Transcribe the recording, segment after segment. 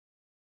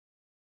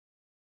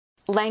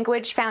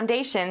Language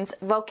Foundations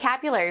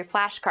Vocabulary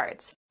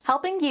Flashcards,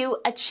 helping you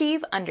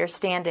achieve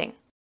understanding.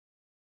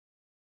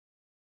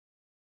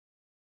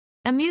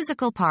 A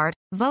musical part,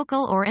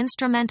 vocal or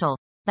instrumental,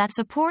 that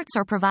supports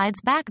or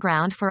provides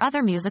background for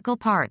other musical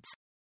parts.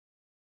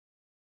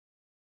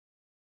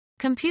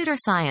 Computer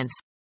science.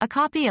 A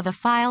copy of a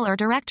file or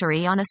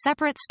directory on a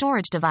separate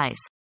storage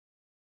device.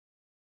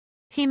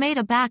 He made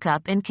a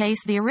backup in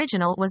case the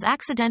original was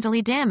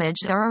accidentally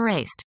damaged or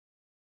erased.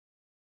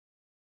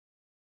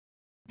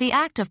 The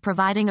act of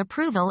providing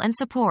approval and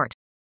support.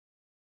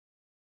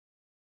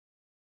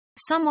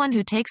 Someone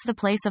who takes the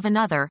place of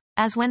another,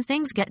 as when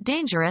things get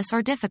dangerous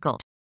or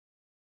difficult.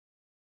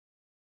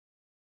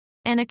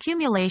 An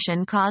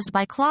accumulation caused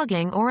by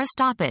clogging or a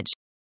stoppage.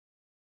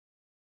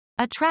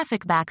 A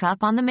traffic backup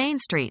on the main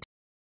street.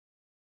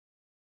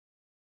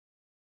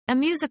 A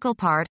musical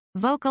part,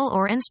 vocal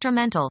or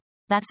instrumental,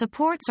 that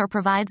supports or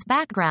provides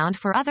background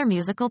for other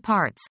musical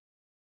parts.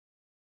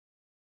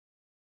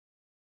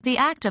 The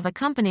act of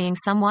accompanying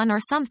someone or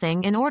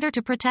something in order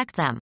to protect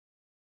them.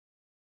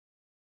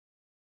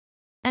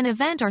 An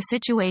event or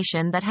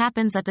situation that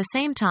happens at the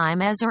same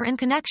time as or in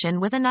connection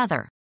with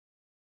another.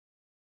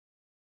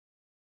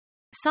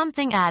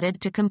 Something added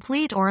to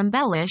complete or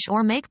embellish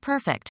or make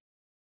perfect.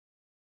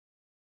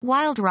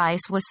 Wild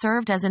rice was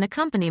served as an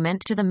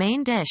accompaniment to the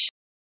main dish.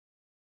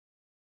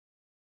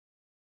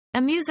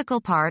 A musical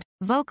part,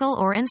 vocal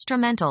or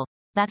instrumental,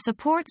 that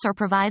supports or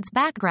provides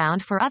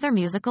background for other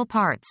musical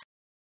parts.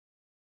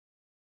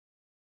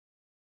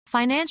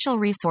 Financial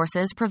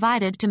resources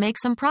provided to make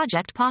some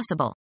project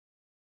possible.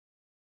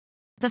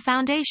 The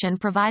foundation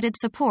provided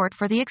support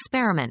for the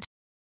experiment.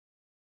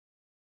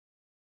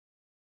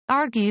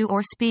 Argue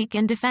or speak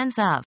in defense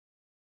of.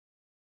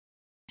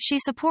 She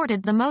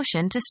supported the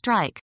motion to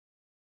strike.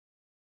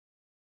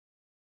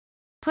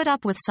 Put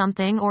up with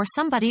something or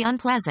somebody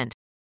unpleasant.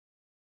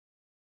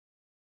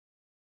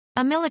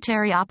 A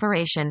military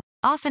operation,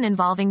 often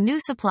involving new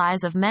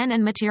supplies of men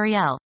and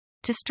materiel,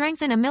 to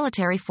strengthen a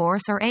military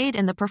force or aid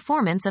in the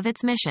performance of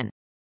its mission.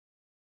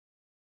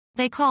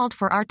 They called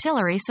for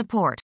artillery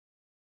support.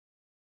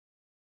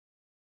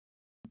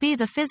 Be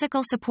the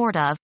physical support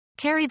of,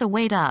 carry the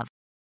weight of.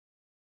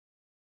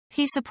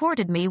 He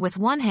supported me with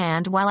one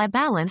hand while I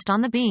balanced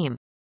on the beam.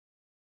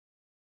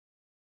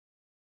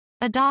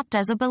 Adopt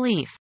as a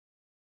belief.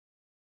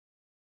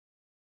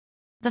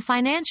 The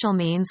financial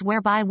means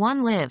whereby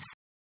one lives.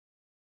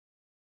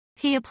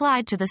 He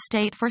applied to the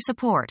state for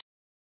support.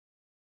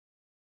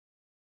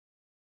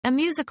 A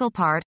musical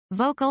part,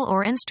 vocal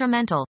or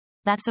instrumental,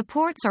 that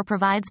supports or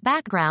provides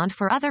background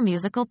for other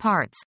musical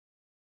parts.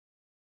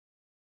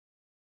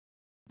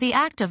 The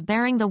act of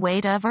bearing the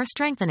weight of or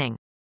strengthening.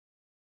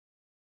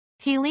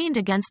 He leaned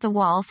against the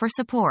wall for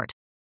support.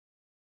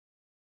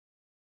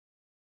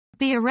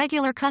 Be a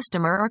regular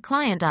customer or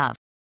client of.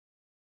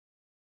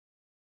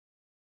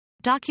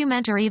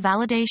 Documentary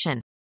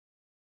validation.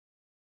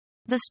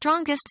 The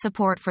strongest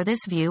support for this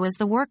view is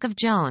the work of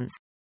Jones.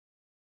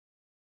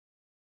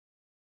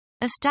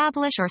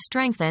 Establish or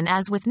strengthen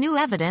as with new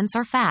evidence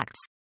or facts.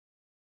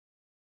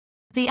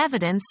 The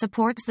evidence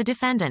supports the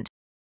defendant.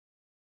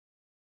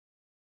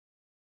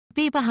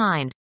 Be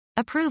behind.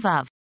 Approve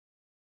of.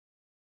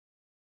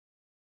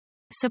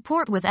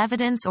 Support with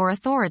evidence or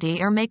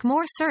authority or make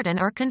more certain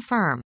or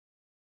confirm.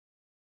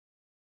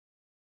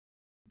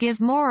 Give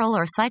moral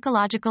or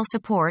psychological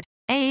support,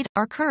 aid,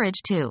 or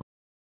courage to.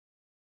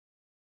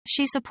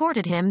 She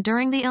supported him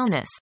during the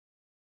illness.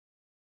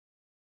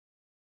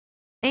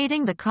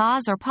 Aiding the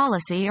cause or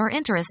policy or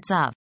interests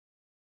of.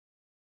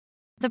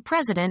 The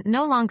president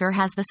no longer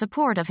has the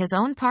support of his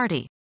own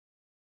party.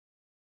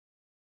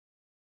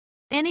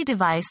 Any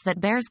device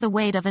that bears the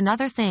weight of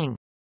another thing.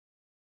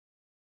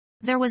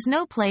 There was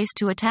no place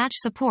to attach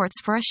supports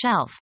for a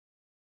shelf.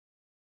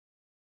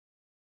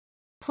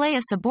 Play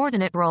a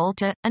subordinate role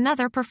to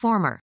another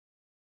performer.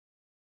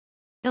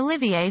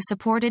 Olivier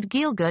supported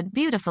Gielgud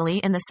beautifully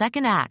in the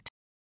second act.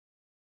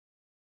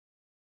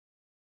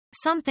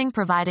 Something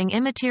providing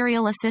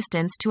immaterial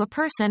assistance to a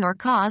person or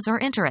cause or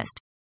interest.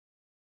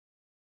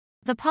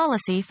 The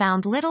policy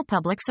found little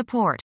public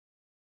support.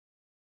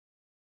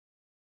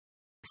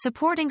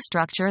 Supporting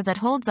structure that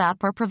holds up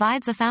or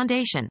provides a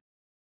foundation.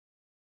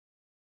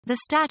 The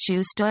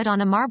statue stood on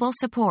a marble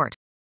support.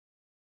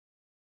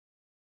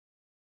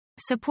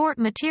 Support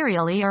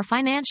materially or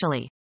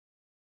financially.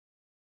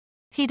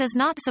 He does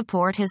not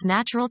support his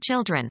natural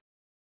children.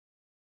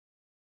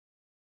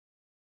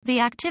 The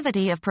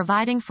activity of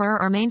providing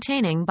for or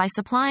maintaining by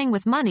supplying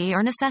with money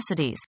or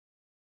necessities.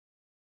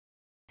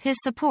 His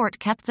support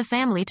kept the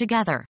family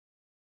together.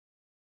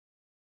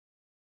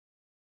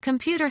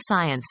 Computer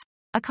science.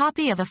 A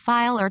copy of a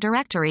file or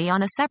directory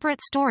on a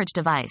separate storage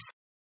device.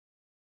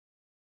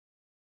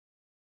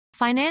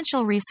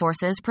 Financial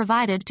resources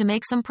provided to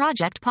make some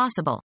project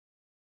possible.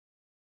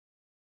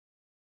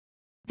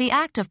 The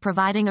act of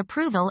providing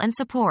approval and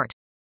support.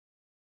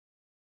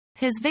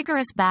 His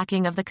vigorous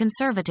backing of the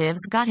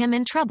conservatives got him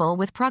in trouble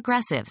with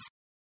progressives.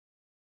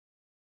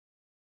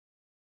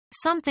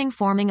 Something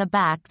forming a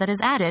back that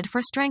is added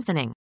for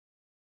strengthening.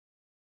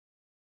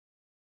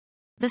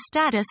 The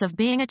status of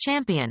being a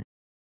champion.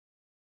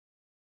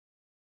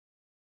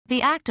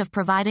 The act of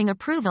providing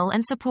approval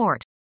and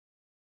support.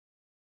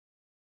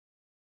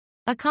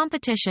 A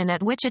competition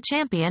at which a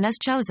champion is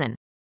chosen.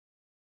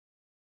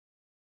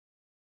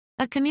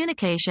 A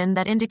communication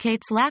that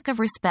indicates lack of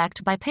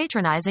respect by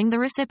patronizing the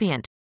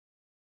recipient.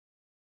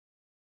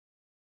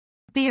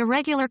 Be a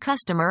regular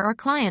customer or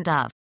client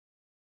of.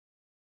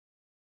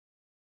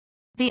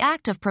 The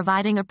act of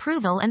providing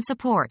approval and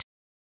support.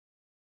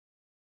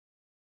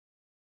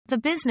 The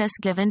business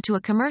given to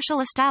a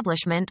commercial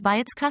establishment by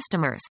its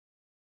customers.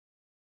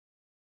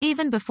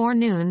 Even before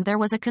noon there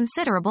was a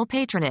considerable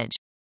patronage.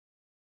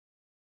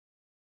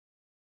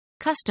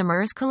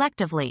 Customers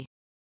collectively.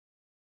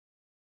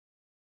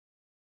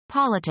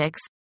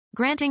 Politics,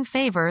 granting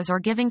favors or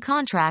giving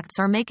contracts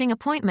or making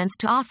appointments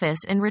to office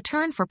in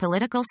return for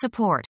political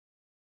support.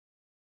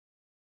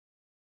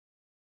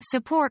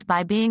 Support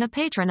by being a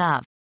patron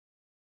of.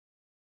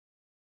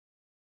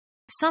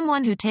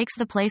 Someone who takes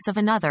the place of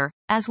another,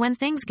 as when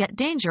things get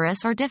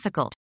dangerous or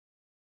difficult.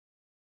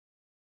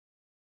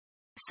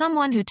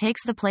 Someone who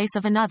takes the place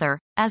of another,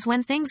 as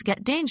when things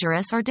get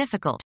dangerous or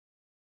difficult.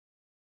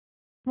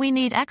 We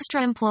need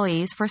extra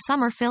employees for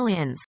summer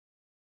fill-ins.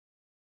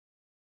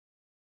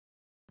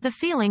 The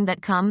feeling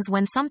that comes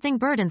when something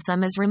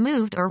burdensome is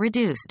removed or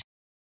reduced.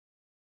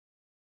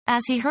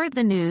 As he heard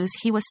the news,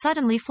 he was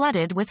suddenly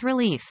flooded with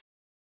relief.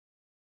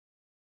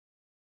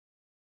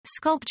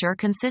 Sculpture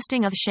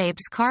consisting of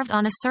shapes carved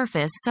on a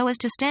surface so as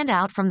to stand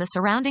out from the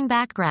surrounding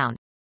background.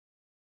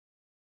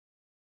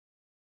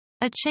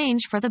 A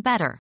change for the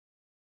better.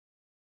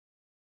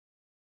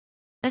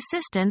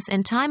 Assistance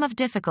in time of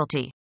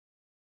difficulty.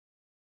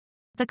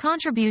 The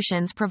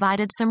contributions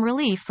provided some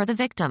relief for the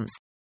victims.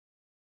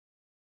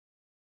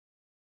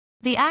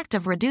 The act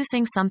of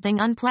reducing something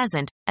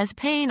unpleasant, as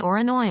pain or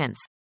annoyance.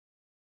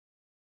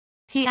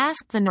 He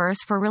asked the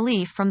nurse for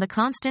relief from the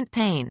constant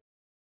pain.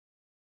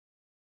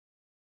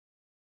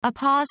 A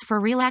pause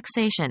for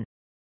relaxation.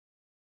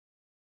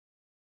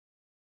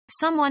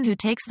 Someone who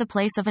takes the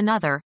place of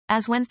another,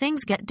 as when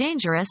things get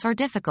dangerous or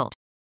difficult.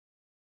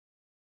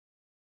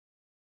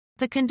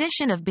 The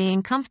condition of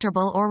being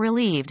comfortable or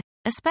relieved,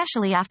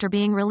 especially after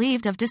being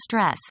relieved of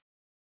distress.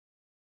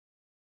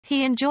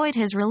 He enjoyed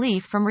his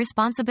relief from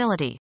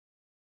responsibility.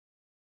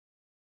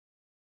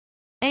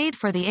 Aid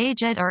for the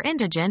aged or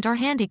indigent or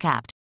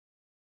handicapped.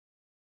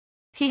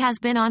 He has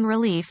been on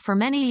relief for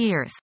many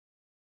years.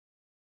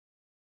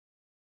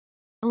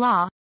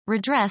 Law,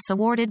 redress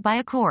awarded by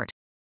a court.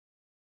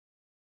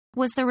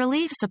 Was the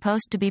relief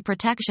supposed to be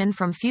protection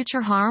from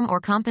future harm or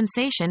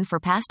compensation for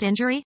past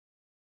injury?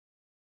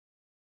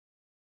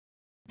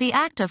 The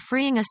act of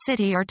freeing a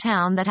city or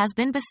town that has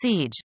been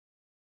besieged.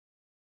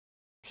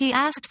 He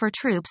asked for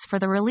troops for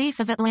the relief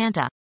of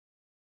Atlanta.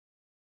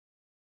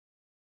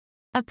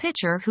 A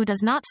pitcher who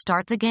does not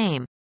start the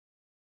game.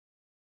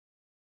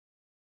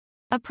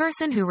 A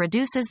person who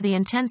reduces the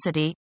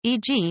intensity,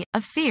 e.g.,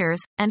 of fears,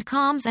 and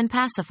calms and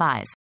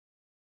pacifies.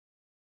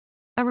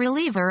 A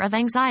reliever of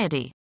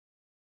anxiety.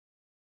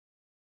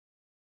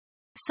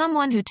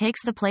 Someone who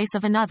takes the place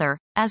of another,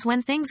 as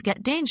when things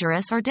get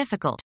dangerous or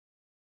difficult.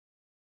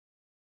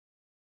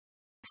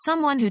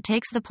 Someone who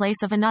takes the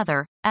place of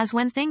another, as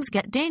when things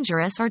get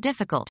dangerous or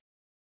difficult.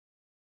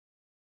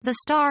 The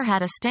star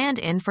had a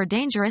stand-in for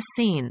dangerous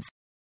scenes.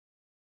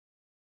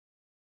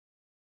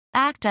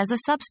 Act as a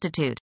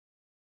substitute.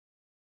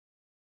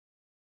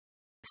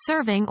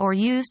 Serving or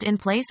used in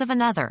place of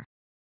another.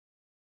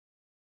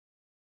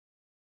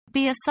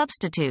 Be a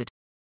substitute.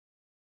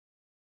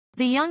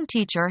 The young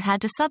teacher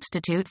had to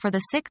substitute for the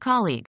sick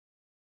colleague.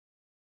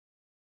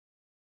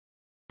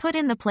 Put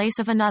in the place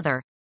of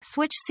another.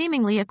 Switch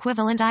seemingly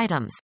equivalent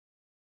items.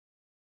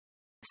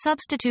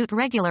 Substitute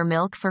regular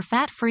milk for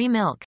fat-free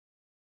milk.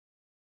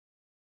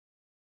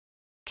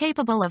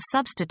 Capable of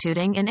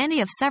substituting in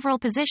any of several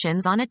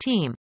positions on a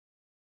team.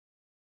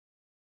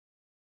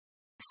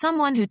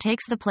 Someone who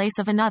takes the place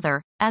of another,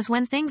 as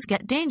when things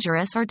get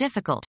dangerous or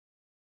difficult.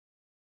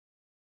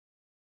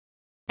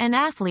 An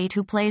athlete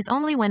who plays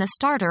only when a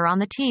starter on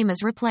the team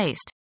is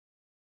replaced.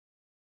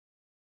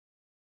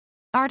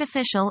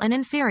 Artificial and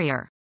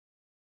inferior.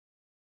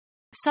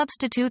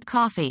 Substitute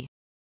coffee.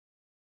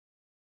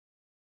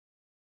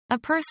 A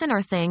person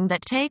or thing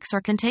that takes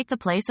or can take the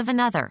place of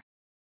another.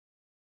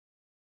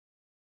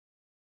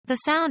 The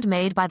sound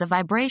made by the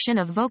vibration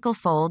of vocal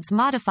folds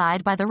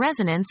modified by the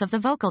resonance of the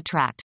vocal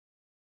tract.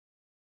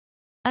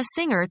 A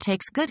singer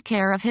takes good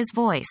care of his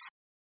voice.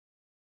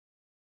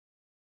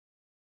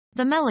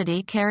 The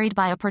melody carried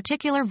by a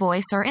particular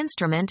voice or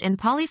instrument in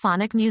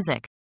polyphonic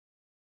music.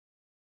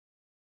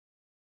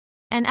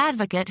 An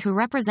advocate who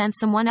represents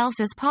someone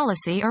else's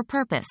policy or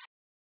purpose.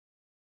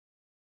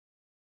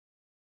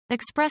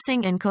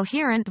 Expressing in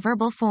coherent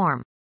verbal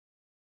form.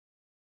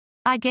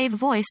 I gave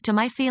voice to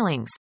my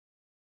feelings.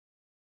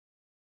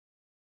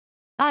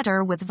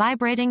 Utter with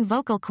vibrating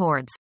vocal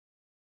cords.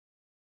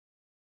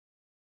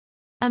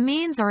 A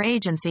means or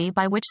agency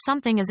by which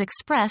something is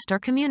expressed or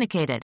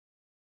communicated.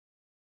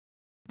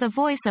 The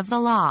voice of the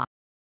law.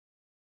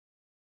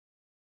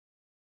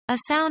 A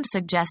sound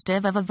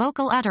suggestive of a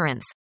vocal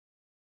utterance.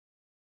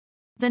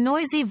 The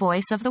noisy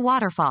voice of the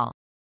waterfall.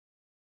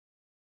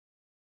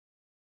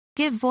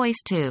 Give voice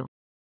to.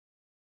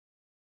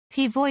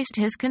 He voiced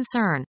his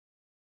concern.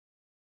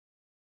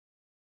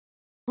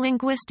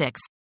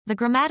 Linguistics. The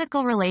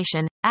grammatical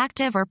relation,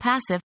 active or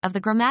passive, of the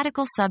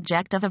grammatical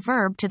subject of a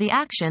verb to the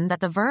action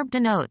that the verb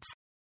denotes.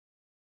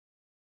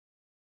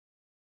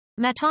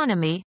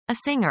 Metonymy, a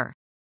singer.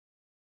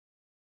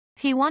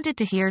 He wanted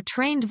to hear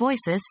trained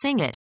voices sing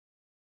it.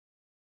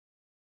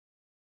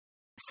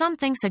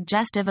 Something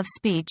suggestive of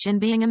speech in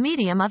being a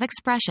medium of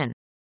expression.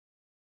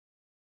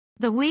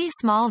 The wee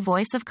small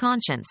voice of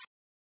conscience.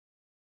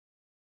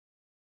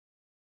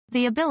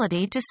 The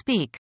ability to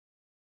speak.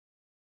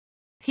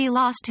 He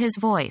lost his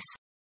voice.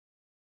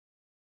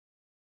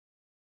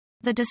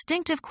 The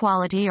distinctive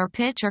quality or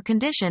pitch or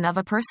condition of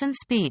a person's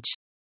speech.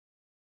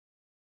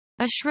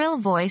 A shrill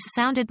voice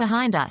sounded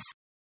behind us.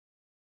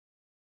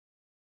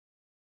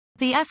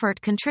 The effort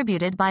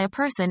contributed by a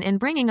person in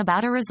bringing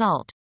about a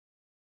result.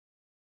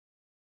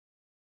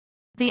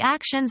 The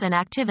actions and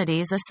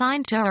activities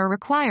assigned to or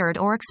required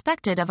or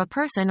expected of a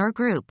person or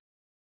group.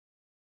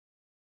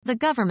 The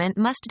government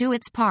must do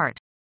its part.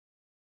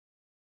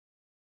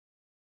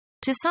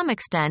 To some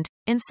extent,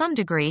 in some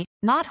degree,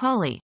 not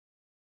wholly.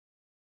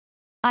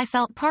 I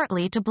felt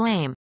partly to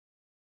blame.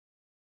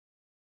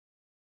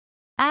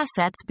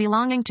 Assets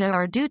belonging to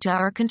or due to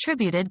or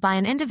contributed by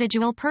an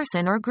individual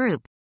person or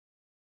group.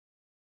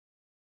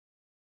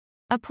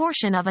 A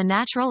portion of a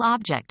natural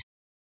object.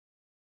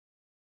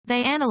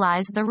 They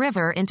analyzed the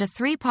river into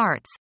 3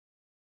 parts.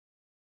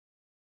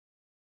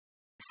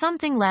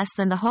 Something less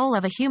than the whole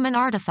of a human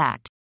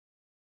artifact.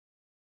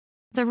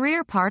 The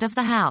rear part of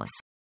the house.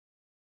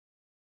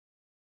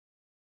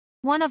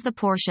 One of the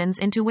portions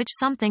into which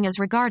something is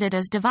regarded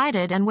as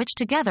divided and which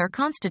together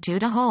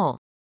constitute a whole.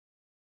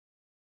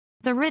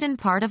 The written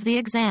part of the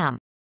exam.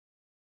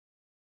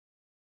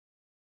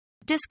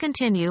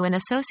 Discontinue an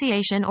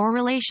association or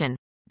relation.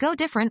 Go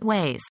different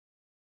ways.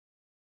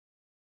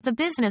 The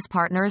business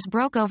partners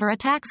broke over a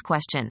tax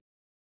question.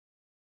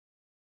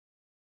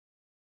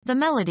 The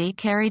melody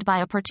carried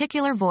by a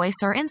particular voice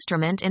or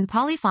instrument in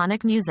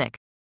polyphonic music.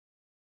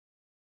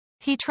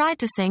 He tried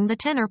to sing the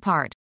tenor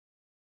part.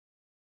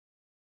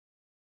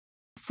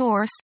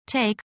 Force,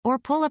 take, or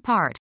pull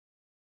apart.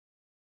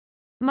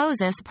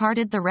 Moses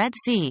parted the Red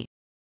Sea.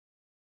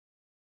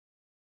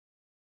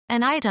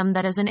 An item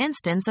that is an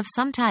instance of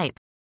some type.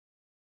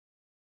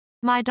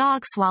 My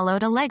dog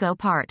swallowed a Lego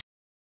part.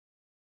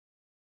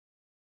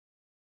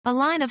 A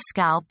line of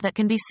scalp that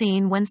can be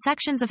seen when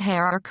sections of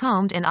hair are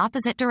combed in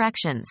opposite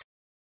directions.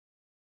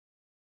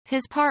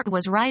 His part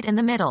was right in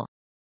the middle.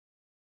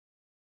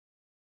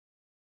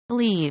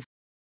 Leave.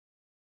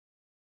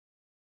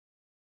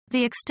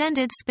 The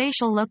extended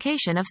spatial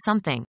location of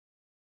something.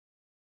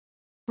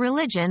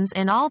 Religions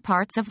in all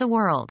parts of the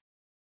world.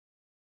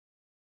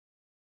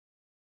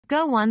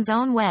 Go one's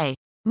own way.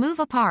 Move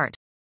apart.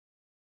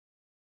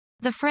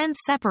 The friends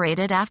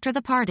separated after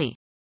the party.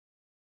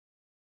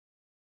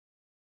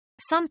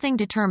 Something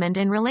determined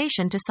in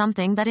relation to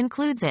something that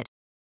includes it.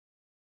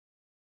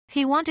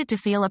 He wanted to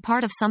feel a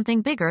part of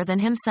something bigger than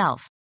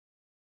himself.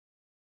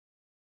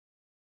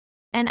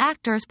 An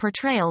actor's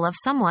portrayal of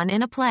someone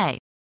in a play.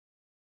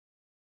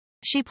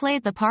 She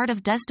played the part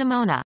of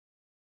Desdemona.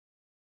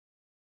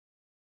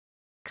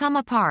 Come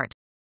apart.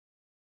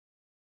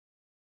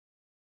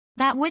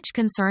 That which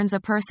concerns a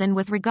person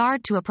with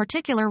regard to a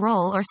particular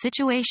role or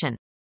situation.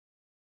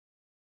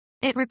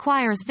 It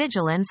requires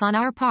vigilance on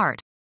our part.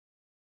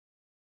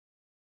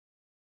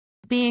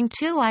 Being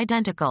too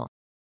identical.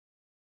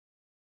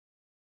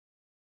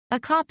 A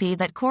copy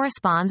that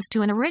corresponds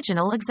to an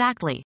original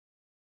exactly.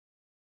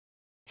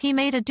 He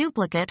made a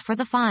duplicate for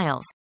the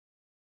files.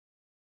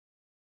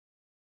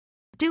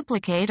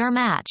 Duplicate or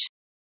match.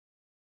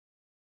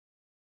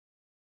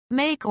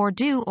 Make or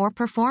do or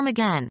perform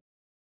again.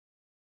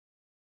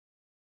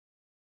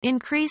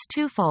 Increase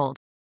twofold.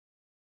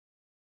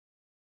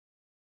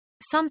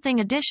 Something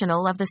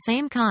additional of the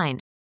same kind.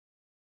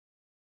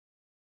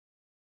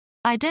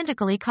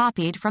 Identically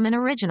copied from an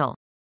original.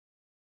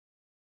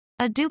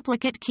 A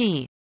duplicate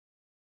key.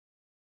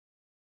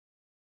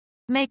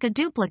 Make a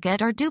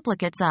duplicate or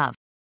duplicates of.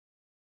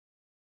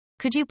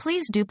 Could you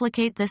please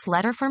duplicate this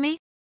letter for me?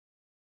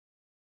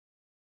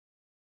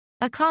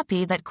 A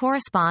copy that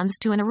corresponds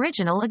to an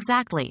original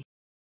exactly.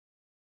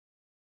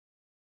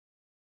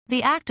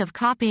 The act of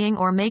copying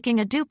or making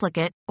a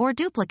duplicate, or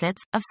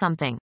duplicates, of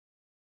something.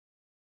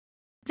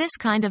 This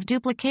kind of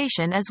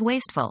duplication is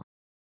wasteful.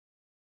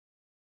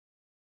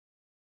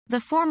 The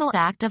formal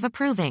act of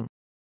approving.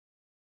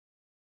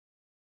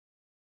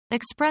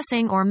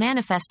 Expressing or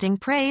manifesting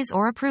praise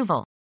or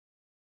approval.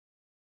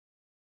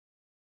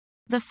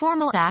 The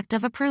formal act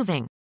of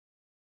approving.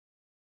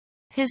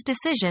 His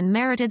decision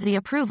merited the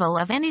approval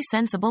of any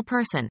sensible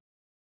person.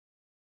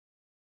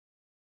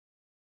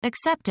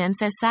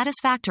 Acceptance as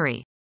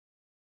satisfactory.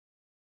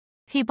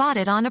 He bought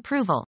it on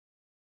approval.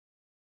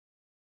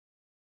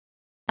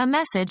 A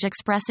message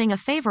expressing a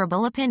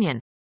favorable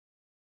opinion.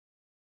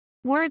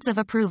 Words of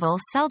approval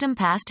seldom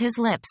passed his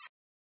lips.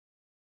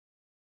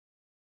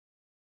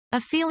 A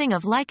feeling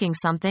of liking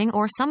something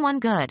or someone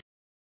good.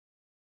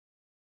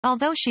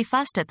 Although she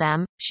fussed at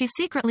them, she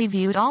secretly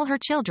viewed all her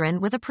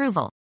children with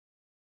approval.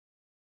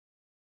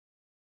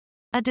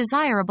 A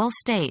desirable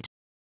state.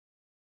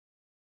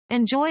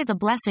 Enjoy the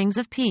blessings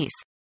of peace.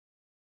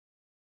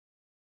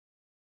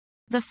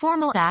 The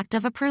formal act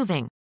of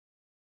approving.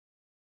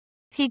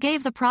 He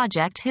gave the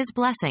project his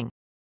blessing.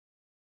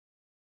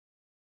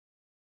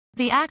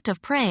 The act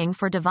of praying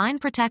for divine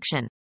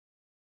protection.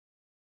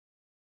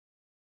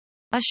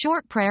 A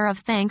short prayer of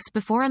thanks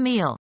before a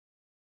meal.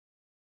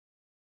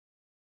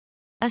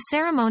 A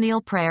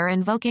ceremonial prayer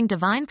invoking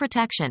divine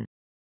protection.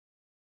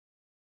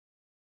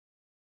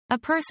 A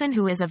person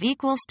who is of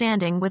equal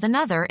standing with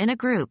another in a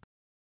group.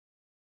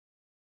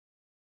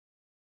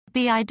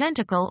 Be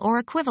identical or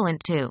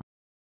equivalent to.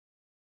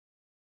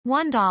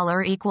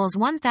 $1 equals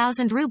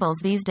 1,000 rubles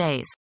these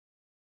days.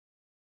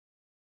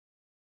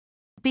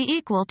 Be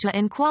equal to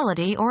in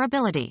quality or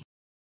ability.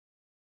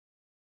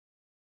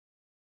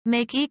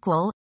 Make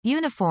equal,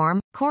 uniform,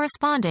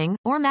 corresponding,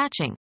 or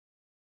matching.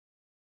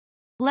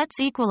 Let's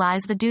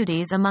equalize the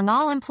duties among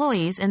all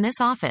employees in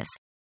this office.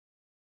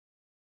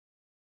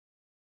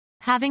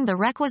 Having the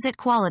requisite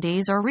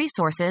qualities or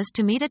resources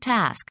to meet a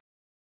task.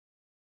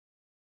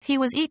 He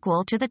was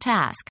equal to the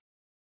task.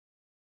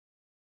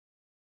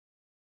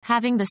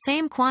 Having the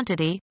same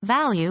quantity,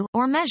 value,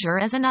 or measure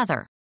as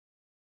another.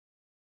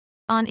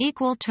 On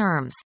equal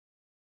terms.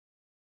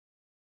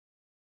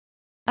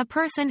 A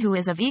person who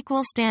is of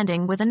equal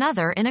standing with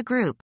another in a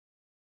group.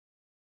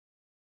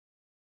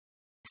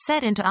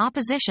 Set into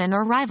opposition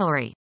or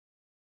rivalry.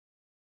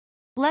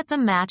 Let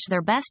them match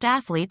their best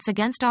athletes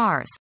against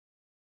ours.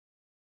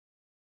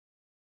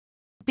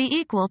 Be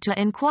equal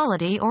to in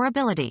quality or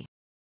ability.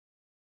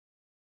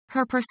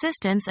 Her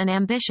persistence and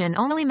ambition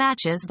only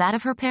matches that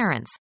of her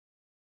parents.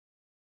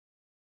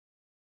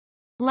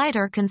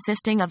 Lighter,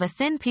 consisting of a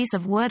thin piece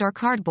of wood or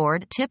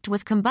cardboard tipped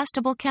with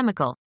combustible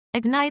chemical,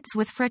 ignites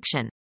with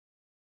friction.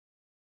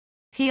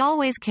 He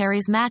always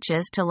carries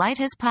matches to light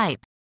his pipe.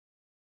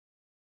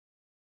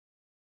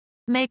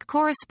 Make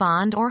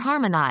correspond or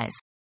harmonize.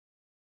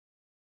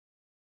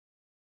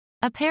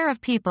 A pair of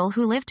people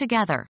who live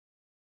together.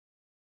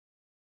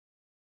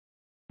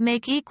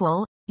 Make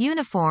equal,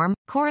 uniform,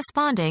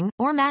 corresponding,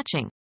 or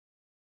matching.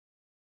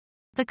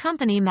 The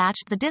company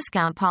matched the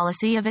discount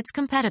policy of its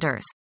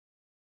competitors.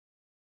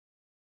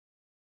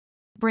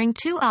 Bring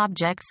two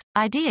objects,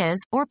 ideas,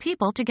 or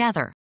people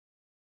together.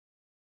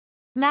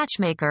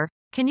 Matchmaker,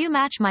 can you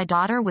match my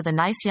daughter with a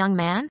nice young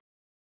man?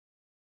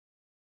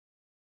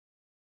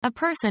 A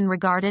person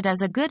regarded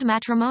as a good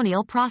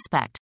matrimonial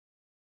prospect.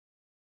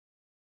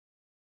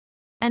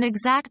 An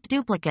exact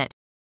duplicate.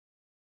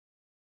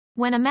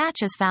 When a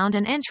match is found,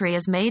 an entry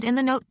is made in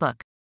the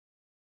notebook.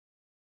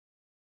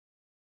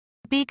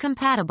 Be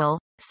compatible,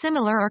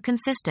 similar or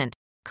consistent,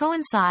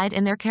 coincide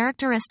in their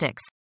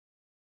characteristics.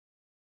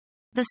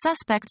 The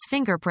suspect's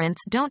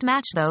fingerprints don't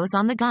match those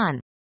on the gun.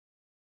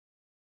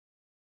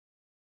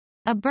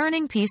 A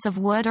burning piece of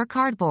wood or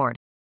cardboard.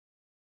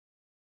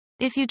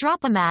 If you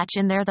drop a match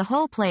in there, the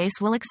whole place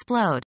will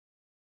explode.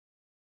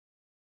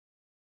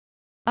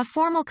 A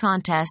formal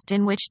contest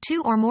in which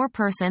two or more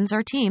persons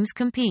or teams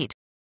compete.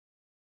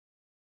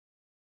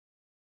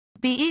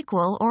 Be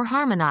equal or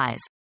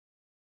harmonize.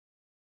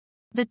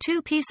 The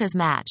two pieces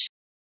match.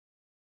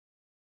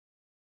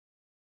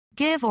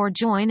 Give or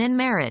join in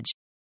marriage.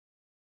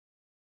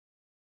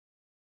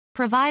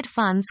 Provide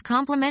funds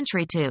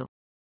complementary to.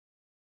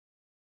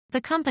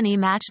 The company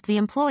matched the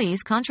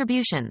employees'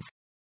 contributions.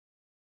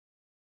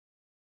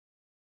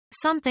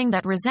 Something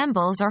that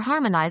resembles or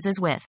harmonizes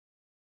with.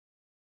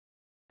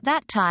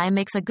 That tie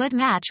makes a good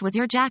match with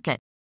your jacket.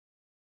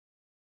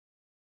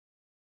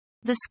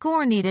 The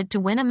score needed to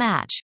win a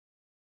match.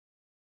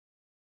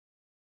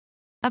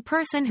 A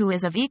person who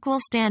is of equal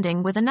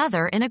standing with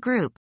another in a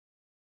group.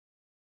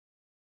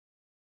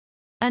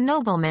 A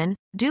nobleman,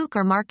 duke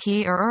or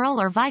marquis or earl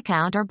or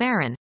viscount or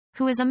baron,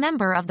 who is a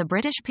member of the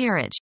British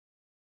peerage.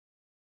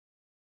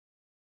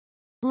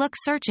 Look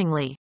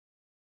searchingly.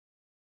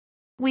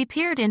 We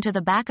peered into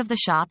the back of the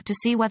shop to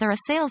see whether a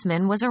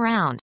salesman was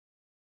around.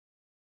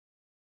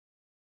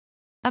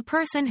 A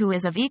person who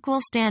is of equal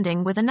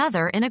standing with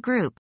another in a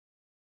group.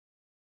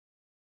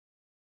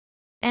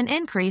 An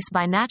increase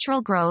by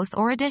natural growth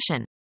or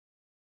addition.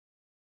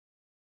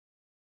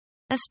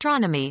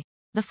 Astronomy,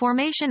 the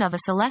formation of a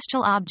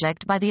celestial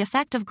object by the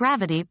effect of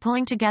gravity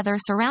pulling together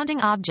surrounding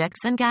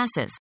objects and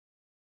gases.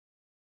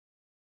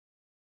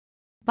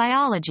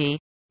 Biology,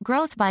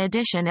 growth by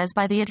addition as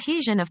by the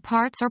adhesion of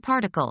parts or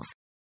particles.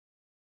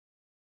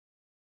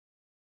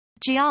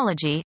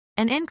 Geology,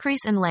 an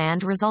increase in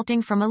land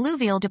resulting from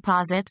alluvial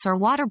deposits or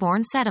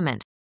waterborne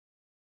sediment.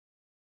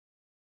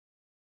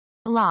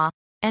 Law,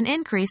 an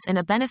increase in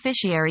a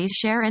beneficiary's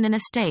share in an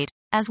estate,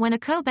 as when a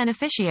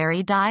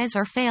co-beneficiary dies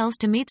or fails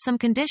to meet some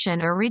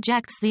condition or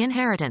rejects the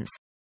inheritance.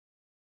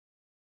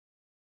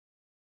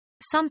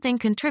 Something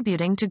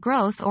contributing to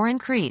growth or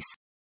increase.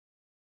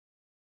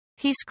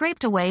 He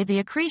scraped away the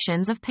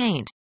accretions of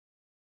paint.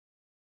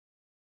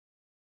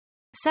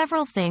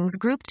 Several things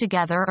grouped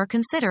together are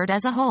considered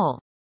as a whole.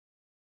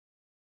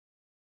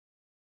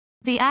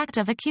 The act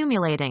of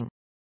accumulating.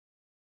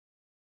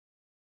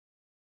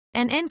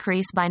 An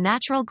increase by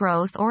natural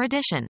growth or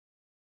addition.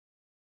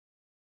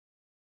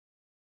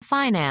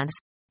 Finance.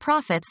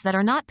 Profits that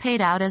are not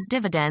paid out as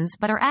dividends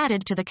but are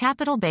added to the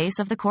capital base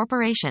of the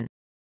corporation.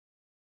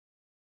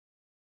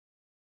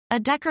 A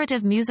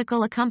decorative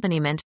musical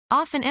accompaniment,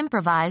 often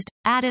improvised,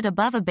 added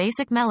above a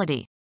basic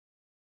melody.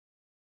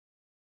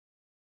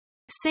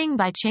 Sing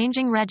by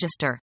changing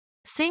register.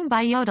 Sing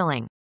by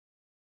yodeling.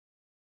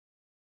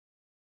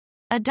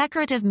 A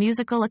decorative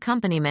musical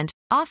accompaniment,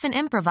 often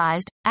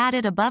improvised,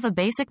 added above a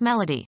basic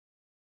melody.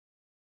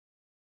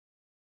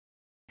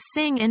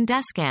 Sing in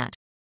descant.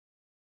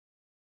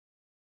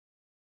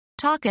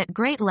 Talk at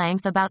great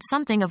length about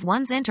something of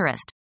one's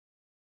interest.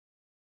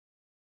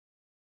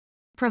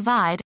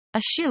 Provide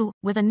a shoe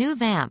with a new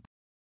vamp.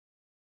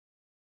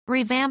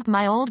 Revamp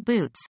my old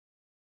boots.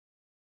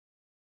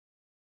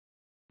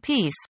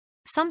 Piece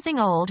something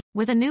old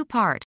with a new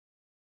part.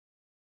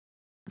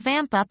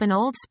 Vamp up an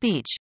old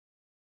speech.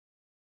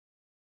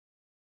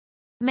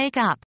 Make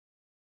up.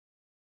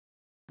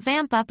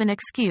 Vamp up an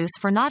excuse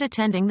for not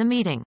attending the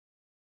meeting.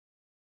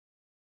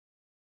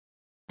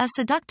 A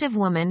seductive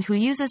woman who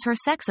uses her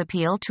sex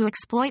appeal to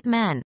exploit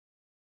men.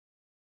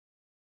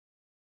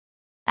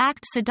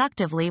 Act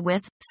seductively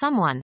with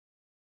someone.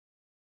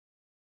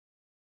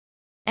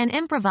 An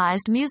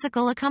improvised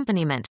musical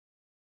accompaniment.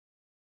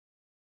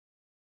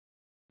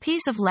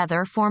 Piece of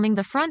leather forming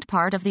the front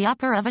part of the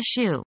upper of a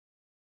shoe.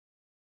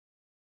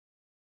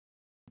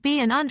 Be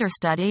an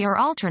understudy or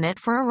alternate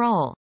for a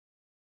role.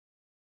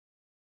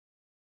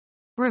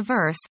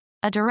 Reverse,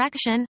 a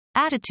direction,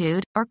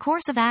 attitude, or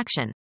course of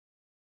action.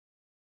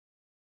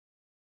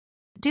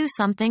 Do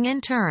something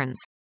in turns.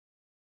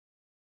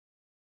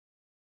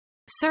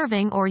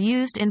 Serving or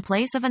used in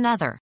place of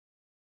another.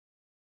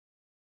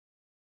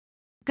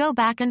 Go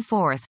back and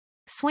forth.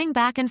 Swing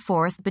back and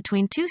forth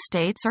between two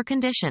states or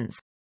conditions.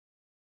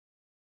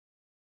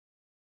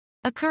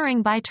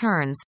 Occurring by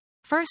turns,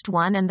 first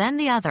one and then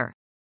the other.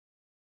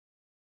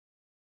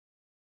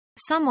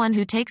 Someone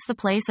who takes the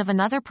place of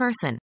another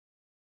person.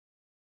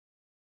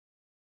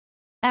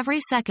 Every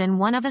second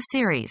one of a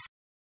series.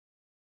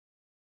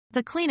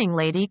 The cleaning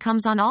lady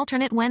comes on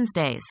alternate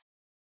Wednesdays.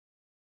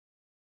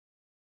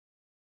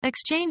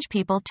 Exchange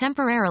people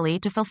temporarily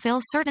to fulfill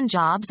certain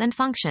jobs and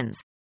functions.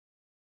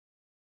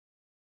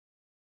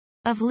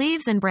 Of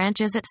leaves and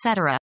branches,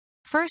 etc.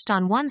 First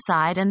on one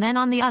side and then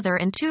on the other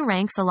in two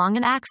ranks along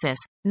an axis,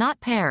 not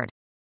paired.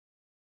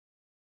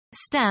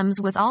 Stems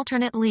with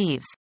alternate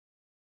leaves.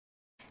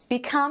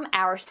 Become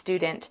our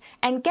student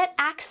and get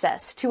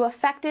access to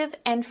effective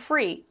and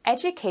free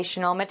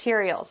educational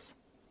materials.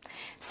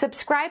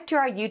 Subscribe to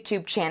our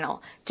YouTube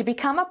channel to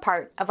become a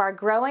part of our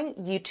growing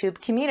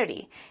YouTube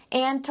community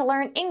and to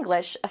learn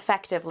English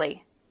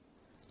effectively.